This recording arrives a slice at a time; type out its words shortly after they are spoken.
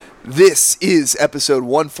This is episode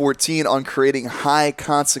 114 on creating high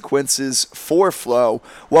consequences for flow.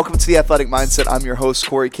 Welcome to the Athletic Mindset. I'm your host,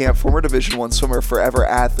 Corey Camp, former Division I swimmer, forever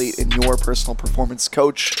athlete, and your personal performance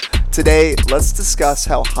coach. Today, let's discuss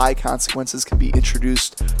how high consequences can be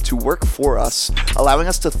introduced to work for us, allowing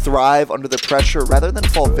us to thrive under the pressure rather than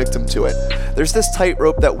fall victim to it. There's this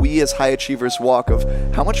tightrope that we as high achievers walk of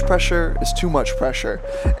how much pressure is too much pressure.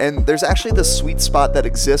 And there's actually this sweet spot that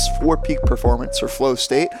exists for peak performance or flow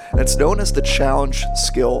state, and it's known as the challenge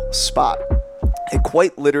skill spot. It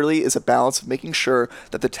quite literally is a balance of making sure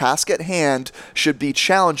that the task at hand should be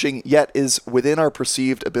challenging yet is within our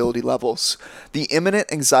perceived ability levels. The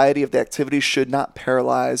imminent anxiety of the activity should not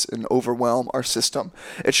paralyze and overwhelm our system.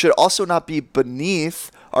 It should also not be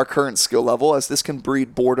beneath our current skill level, as this can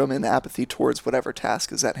breed boredom and apathy towards whatever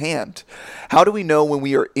task is at hand. How do we know when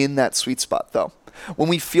we are in that sweet spot, though? When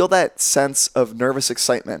we feel that sense of nervous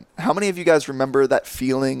excitement, how many of you guys remember that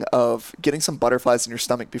feeling of getting some butterflies in your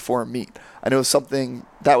stomach before a meet? I know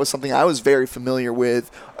that was something I was very familiar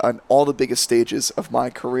with on all the biggest stages of my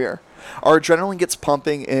career. Our adrenaline gets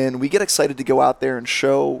pumping and we get excited to go out there and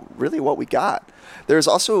show really what we got. There's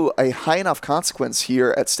also a high enough consequence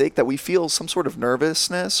here at stake that we feel some sort of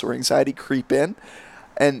nervousness or anxiety creep in.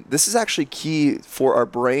 And this is actually key for our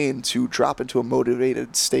brain to drop into a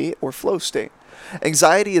motivated state or flow state.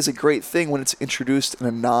 Anxiety is a great thing when it's introduced in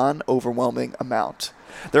a non-overwhelming amount.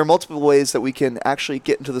 There are multiple ways that we can actually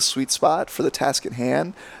get into the sweet spot for the task at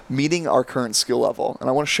hand, meeting our current skill level. And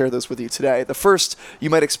I want to share those with you today. The first you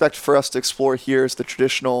might expect for us to explore here is the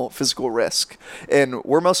traditional physical risk. And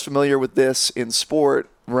we're most familiar with this in sport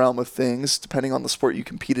realm of things, depending on the sport you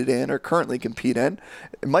competed in or currently compete in.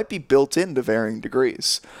 It might be built in to varying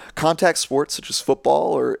degrees. Contact sports such as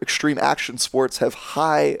football or extreme action sports have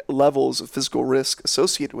high levels of physical risk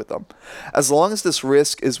associated with them. As long as this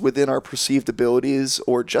risk is within our perceived abilities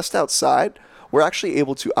or just outside, we're actually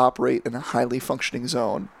able to operate in a highly functioning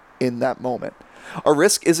zone in that moment. Our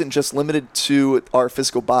risk isn't just limited to our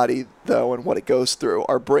physical body, though, and what it goes through.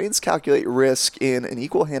 Our brains calculate risk in an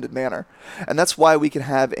equal-handed manner. And that's why we can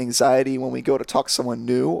have anxiety when we go to talk to someone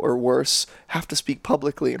new, or worse, have to speak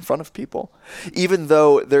publicly in front of people. Even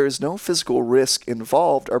though there is no physical risk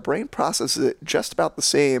involved, our brain processes it just about the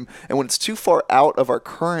same, and when it's too far out of our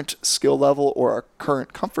current skill level or our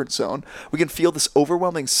current comfort zone, we can feel this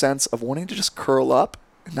overwhelming sense of wanting to just curl up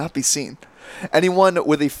and not be seen. Anyone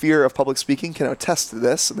with a fear of public speaking can attest to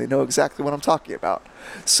this, and they know exactly what I'm talking about.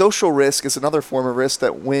 Social risk is another form of risk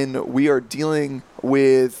that when we are dealing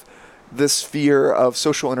with this fear of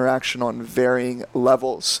social interaction on varying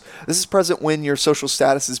levels. This is present when your social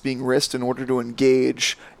status is being risked in order to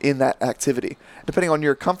engage in that activity. Depending on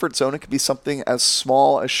your comfort zone, it could be something as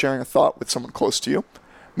small as sharing a thought with someone close to you,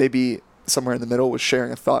 maybe somewhere in the middle with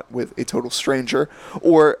sharing a thought with a total stranger,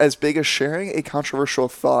 or as big as sharing a controversial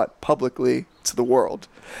thought publicly to the world.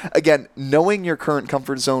 Again, knowing your current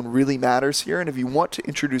comfort zone really matters here, and if you want to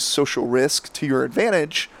introduce social risk to your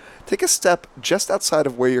advantage, take a step just outside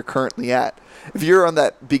of where you're currently at. If you're on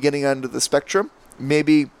that beginning end of the spectrum,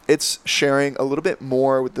 maybe it's sharing a little bit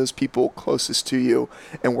more with those people closest to you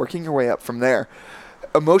and working your way up from there.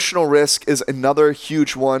 Emotional risk is another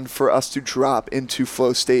huge one for us to drop into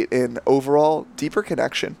flow state and overall deeper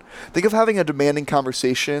connection. Think of having a demanding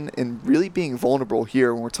conversation and really being vulnerable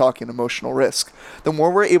here when we're talking emotional risk. The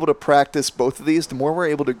more we're able to practice both of these, the more we're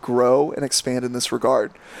able to grow and expand in this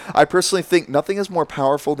regard. I personally think nothing is more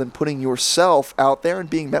powerful than putting yourself out there and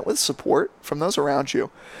being met with support from those around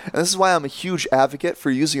you. And this is why I'm a huge advocate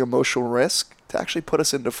for using emotional risk to actually put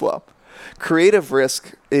us into flow. Creative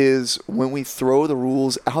risk is when we throw the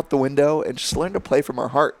rules out the window and just learn to play from our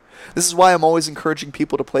heart. This is why I'm always encouraging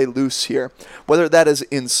people to play loose here. Whether that is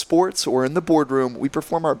in sports or in the boardroom, we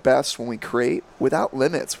perform our best when we create without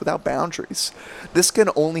limits, without boundaries. This can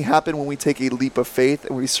only happen when we take a leap of faith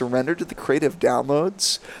and we surrender to the creative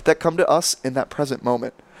downloads that come to us in that present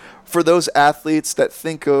moment. For those athletes that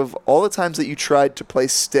think of all the times that you tried to play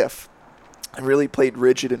stiff and really played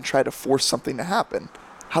rigid and tried to force something to happen,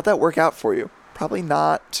 how'd that work out for you? Probably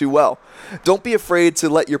not too well. Don't be afraid to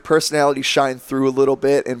let your personality shine through a little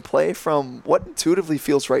bit and play from what intuitively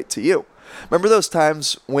feels right to you. Remember those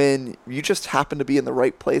times when you just happen to be in the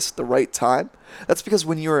right place at the right time? That's because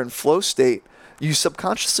when you're in flow state, you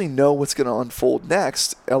subconsciously know what's going to unfold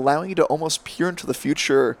next, allowing you to almost peer into the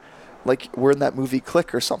future like we're in that movie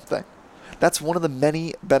Click or something. That's one of the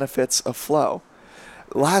many benefits of flow.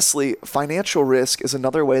 Lastly, financial risk is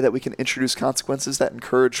another way that we can introduce consequences that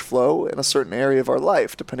encourage flow in a certain area of our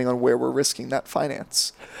life, depending on where we're risking that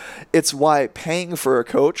finance. It's why paying for a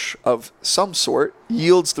coach of some sort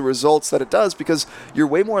yields the results that it does, because you're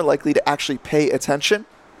way more likely to actually pay attention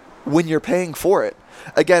when you're paying for it.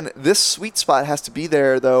 Again, this sweet spot has to be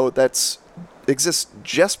there, though, exists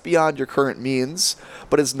just beyond your current means,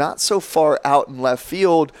 but is not so far out in left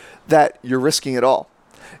field that you're risking it all.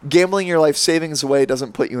 Gambling your life savings away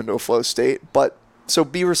doesn't put you into a flow state, but so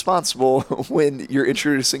be responsible when you're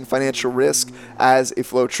introducing financial risk as a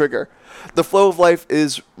flow trigger. The flow of life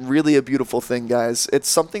is really a beautiful thing, guys. It's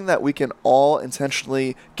something that we can all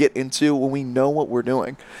intentionally get into when we know what we're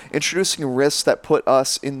doing. Introducing risks that put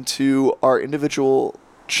us into our individual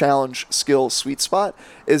challenge skill sweet spot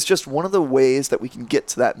is just one of the ways that we can get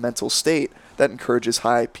to that mental state that encourages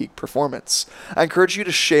high peak performance. I encourage you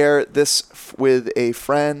to share this with a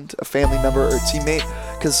friend, a family member, or a teammate,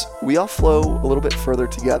 because we all flow a little bit further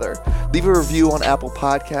together. Leave a review on Apple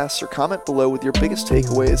Podcasts or comment below with your biggest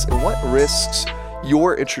takeaways and what risks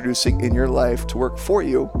you're introducing in your life to work for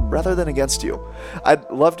you rather than against you. I'd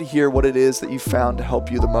love to hear what it is that you found to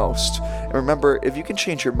help you the most. And remember, if you can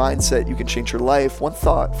change your mindset, you can change your life. One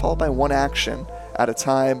thought followed by one action at a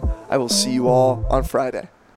time. I will see you all on Friday.